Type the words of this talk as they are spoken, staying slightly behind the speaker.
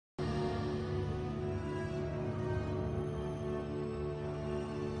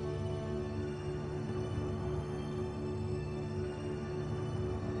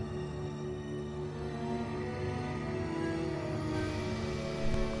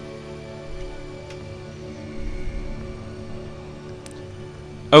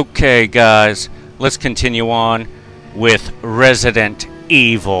Okay, guys, let's continue on with Resident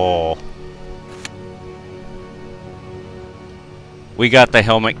Evil. We got the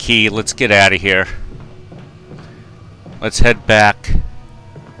helmet key. Let's get out of here. Let's head back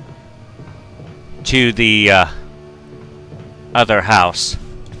to the other house.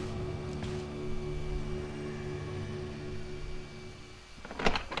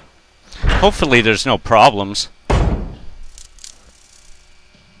 Hopefully there's no problems.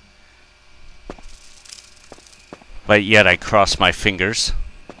 But yet I cross my fingers.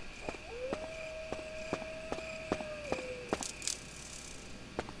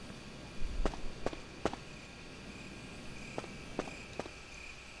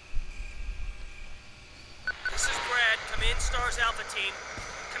 This is Brad. Come in, Stars Alpha Team.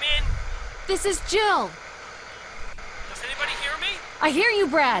 Come in. This is Jill. Does anybody hear me? I hear you,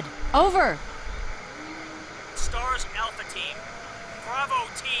 Brad. Over. Stars Alpha Team. Bravo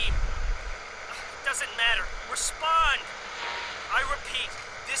Team. Doesn't matter. Respond. I repeat,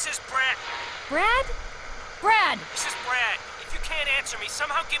 this is Brad. Brad? Brad! This is Brad. If you can't answer me,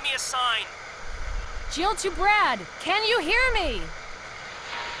 somehow give me a sign. Jill to Brad. Can you hear me?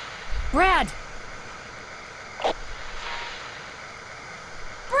 Brad!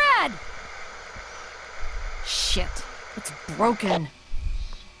 Brad! Shit. It's broken.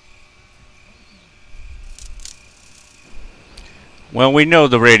 Well, we know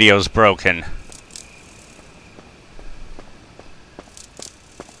the radio's broken.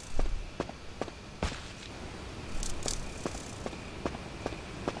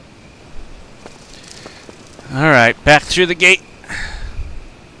 Alright, back through the gate.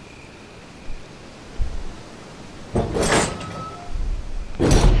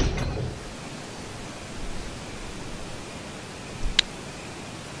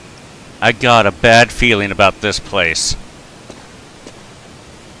 I got a bad feeling about this place.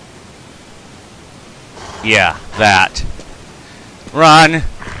 Yeah, that. Run!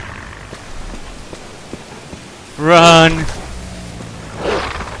 Run!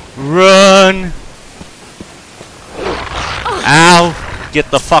 Run! Ow! Get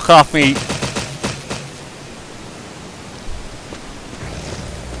the fuck off me!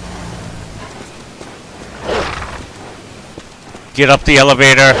 Get up the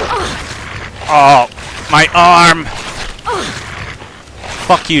elevator! Oh, my arm!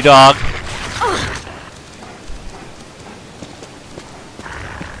 Fuck you, dog.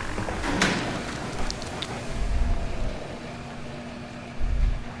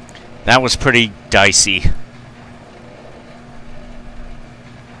 That was pretty dicey.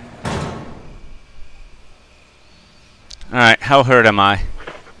 Alright, how hurt am I?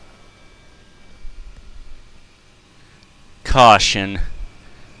 Caution.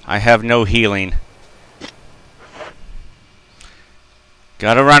 I have no healing.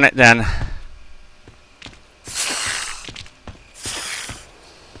 Gotta run it then.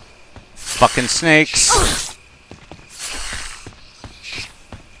 Fucking snakes.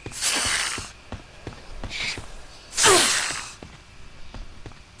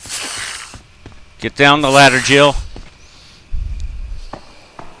 Get down the ladder, Jill.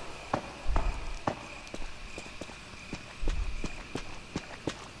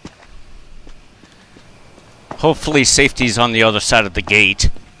 Hopefully safety's on the other side of the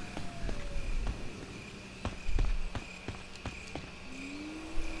gate.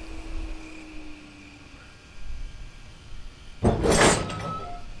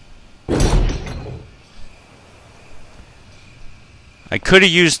 I could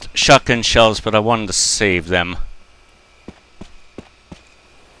have used shotgun shells, but I wanted to save them.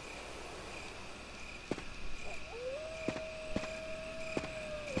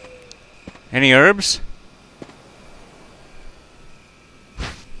 Any herbs?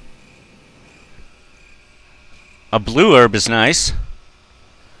 A blue herb is nice.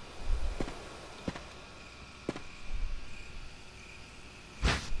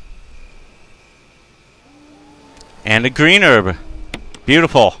 And a green herb.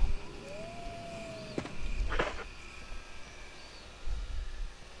 Beautiful.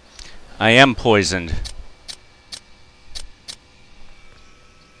 I am poisoned.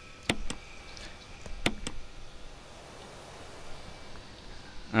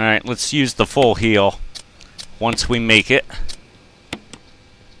 Alright, let's use the full heal once we make it.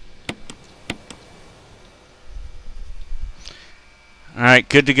 Alright,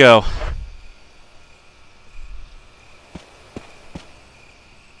 good to go.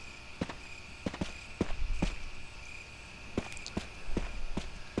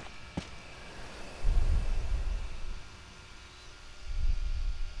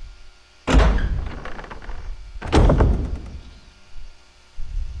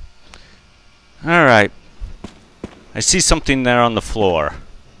 Alright. I see something there on the floor.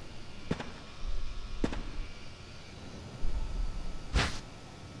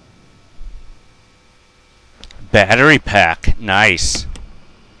 Battery pack. Nice.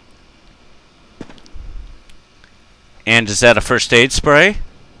 And is that a first aid spray?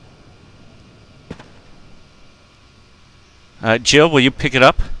 Jill, will you pick it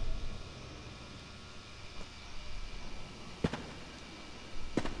up?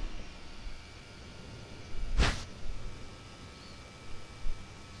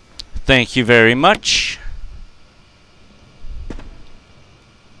 Thank you very much.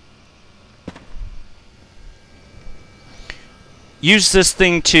 Use this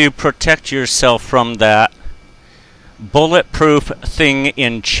thing to protect yourself from that bulletproof thing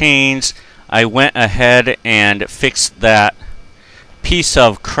in chains. I went ahead and fixed that piece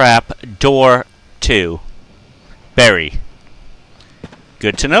of crap door too. Barry.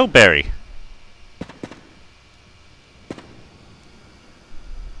 Good to know, Barry.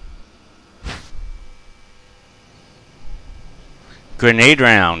 Grenade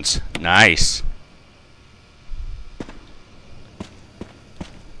rounds. Nice.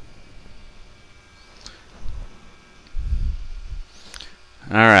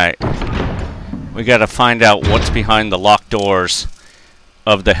 Alright. We gotta find out what's behind the locked doors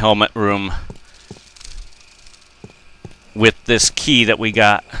of the helmet room with this key that we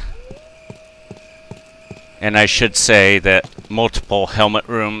got. And I should say that multiple helmet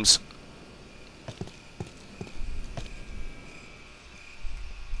rooms.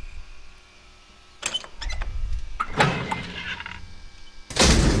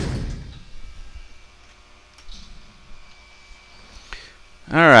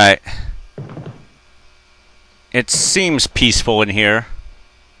 Alright. It seems peaceful in here.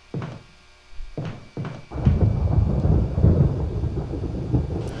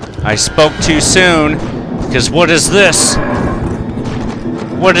 I spoke too soon, because what is this?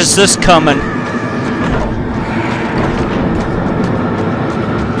 What is this coming?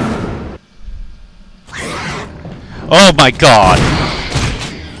 Oh my God!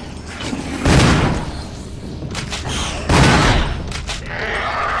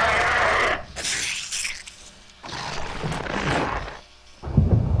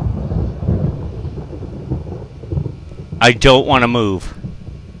 I don't want to move.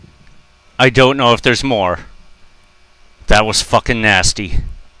 I don't know if there's more. That was fucking nasty.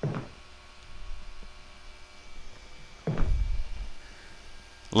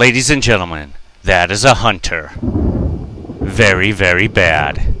 Ladies and gentlemen, that is a hunter. Very, very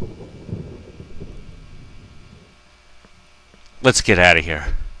bad. Let's get out of here.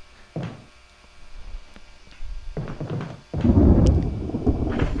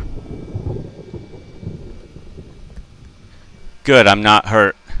 Good, I'm not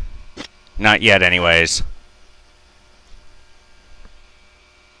hurt. Not yet, anyways.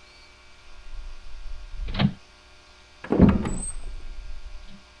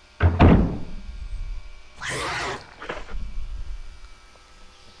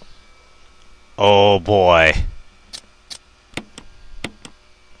 Oh boy.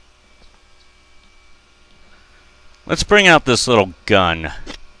 Let's bring out this little gun.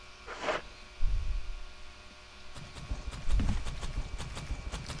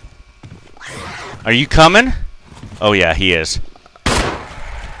 Are you coming? Oh yeah, he is.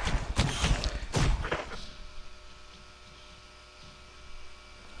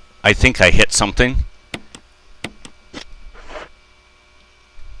 I think I hit something.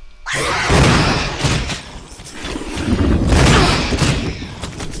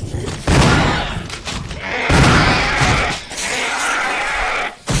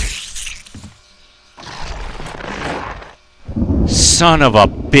 Son of a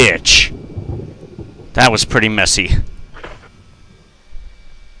bitch. That was pretty messy.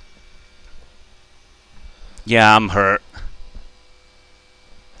 Yeah, I'm hurt.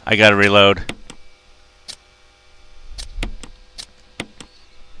 I gotta reload.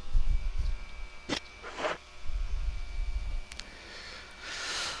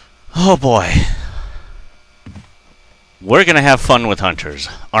 Oh boy. We're gonna have fun with hunters,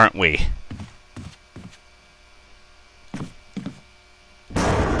 aren't we?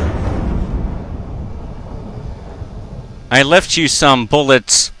 I left you some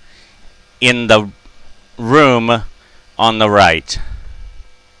bullets in the room on the right.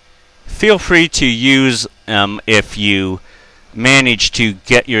 Feel free to use them if you manage to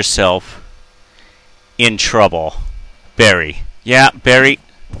get yourself in trouble. Barry. Yeah, Barry.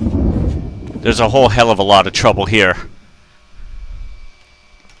 There's a whole hell of a lot of trouble here.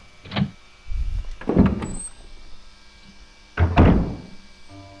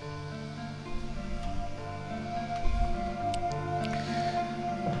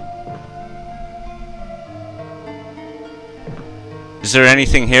 Is there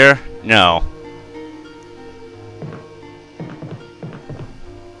anything here? No.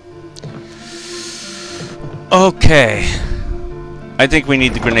 Okay. I think we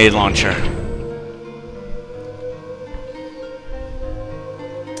need the grenade launcher.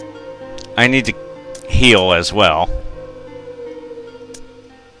 I need to heal as well.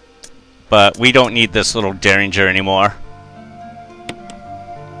 But we don't need this little Derringer anymore.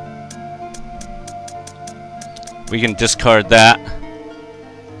 We can discard that.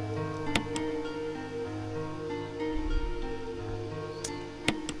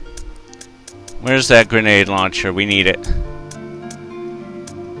 Where's that grenade launcher? We need it.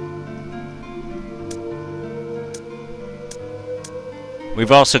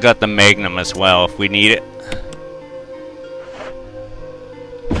 We've also got the Magnum as well if we need it.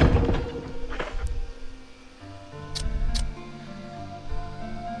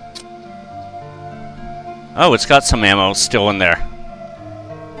 Oh, it's got some ammo still in there.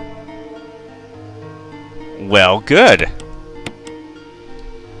 Well, good.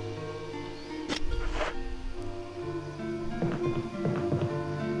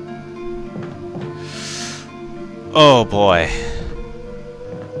 Oh boy.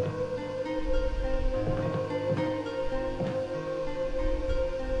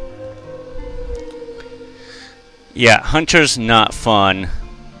 Yeah, Hunter's not fun.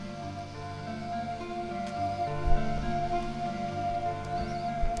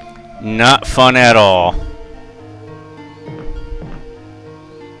 Not fun at all.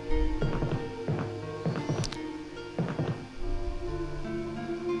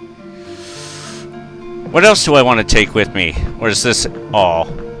 What else do I want to take with me? Or is this all?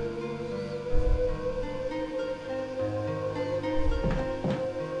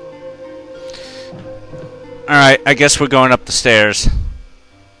 Alright, I guess we're going up the stairs.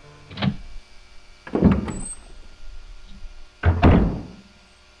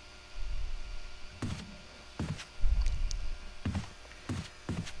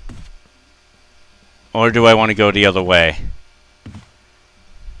 Or do I want to go the other way?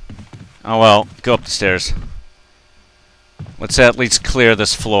 Oh well, go up the stairs. Let's at least clear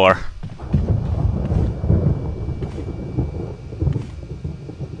this floor.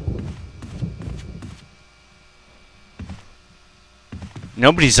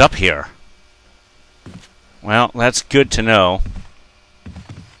 Nobody's up here. Well, that's good to know.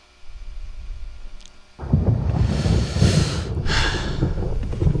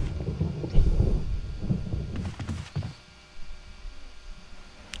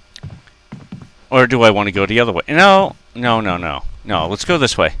 Or do I want to go the other way? No, no, no, no. No, let's go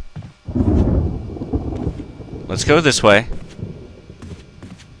this way. Let's go this way.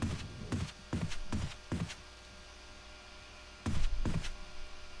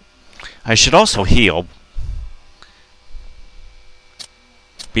 I should also heal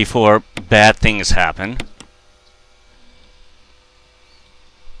before bad things happen.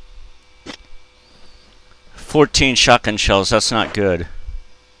 "14 shotgun shells, that's not good.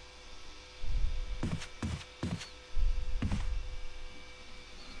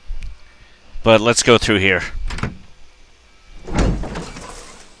 But let's go through here.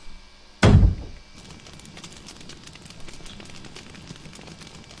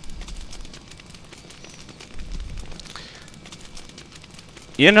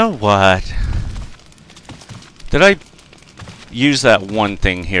 You know what? Did I use that one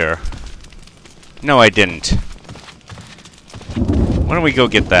thing here? No, I didn't. Why don't we go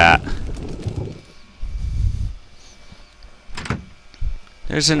get that?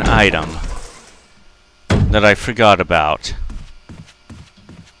 There's an item that I forgot about.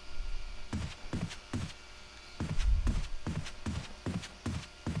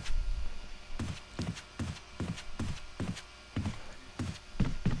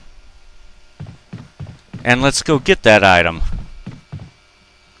 And let's go get that item.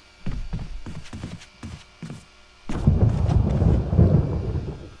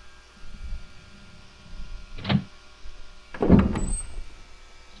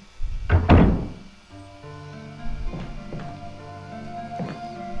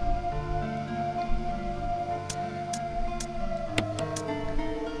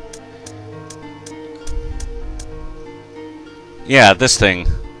 Yeah, this thing.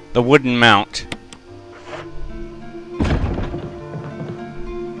 The wooden mount.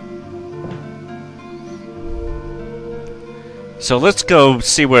 So let's go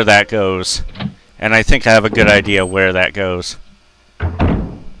see where that goes. And I think I have a good idea where that goes.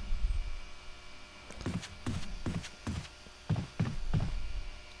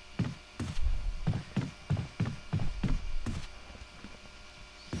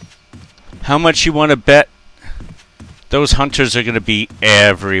 How much you want to bet Those hunters are going to be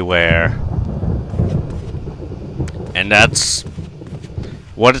everywhere. And that's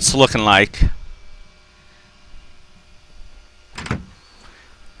what it's looking like.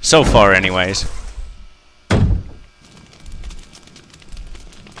 So far, anyways.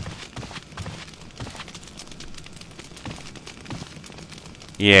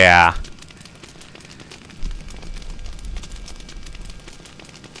 Yeah.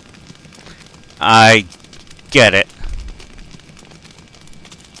 I get it.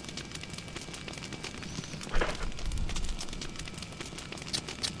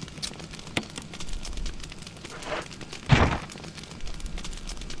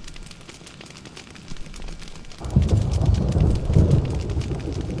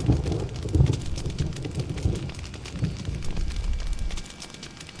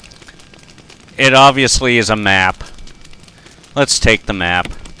 It obviously is a map. Let's take the map.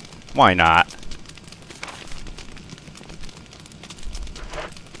 Why not?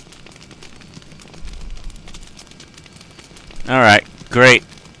 Alright, great.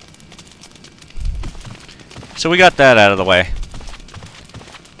 So we got that out of the way.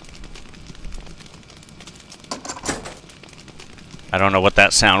 I don't know what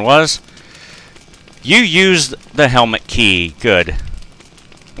that sound was. You used the helmet key. Good.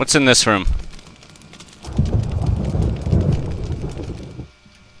 What's in this room?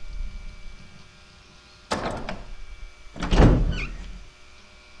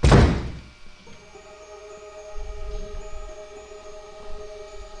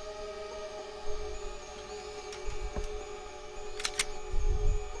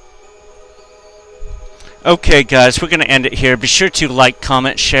 Okay guys, we're going to end it here. Be sure to like,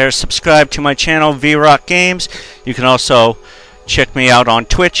 comment, share, subscribe to my channel, VRock Games. You can also check me out on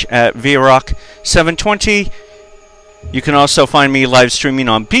Twitch at VRock720. You can also find me live streaming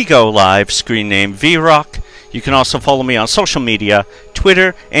on Bigo Live, screen name VRock. You can also follow me on social media,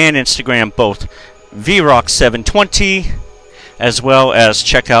 Twitter and Instagram, both VRock720, as well as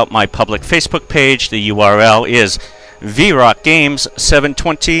check out my public Facebook page. The URL is VRock Games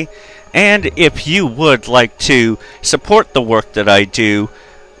 720. And if you would like to support the work that I do,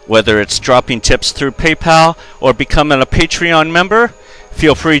 whether it's dropping tips through PayPal or becoming a Patreon member,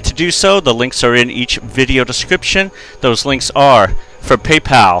 feel free to do so. The links are in each video description. Those links are for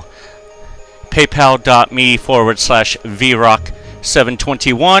PayPal,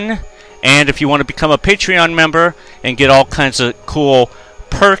 paypal.me/VRock721. And if you want to become a Patreon member and get all kinds of cool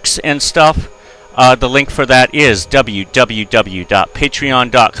perks and stuff, the link for that is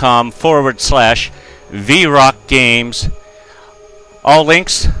www.patreon.com/VRockGames. All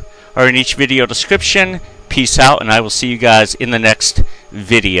links are in each video description. Peace out, and I will see you guys in the next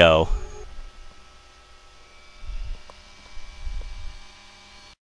video.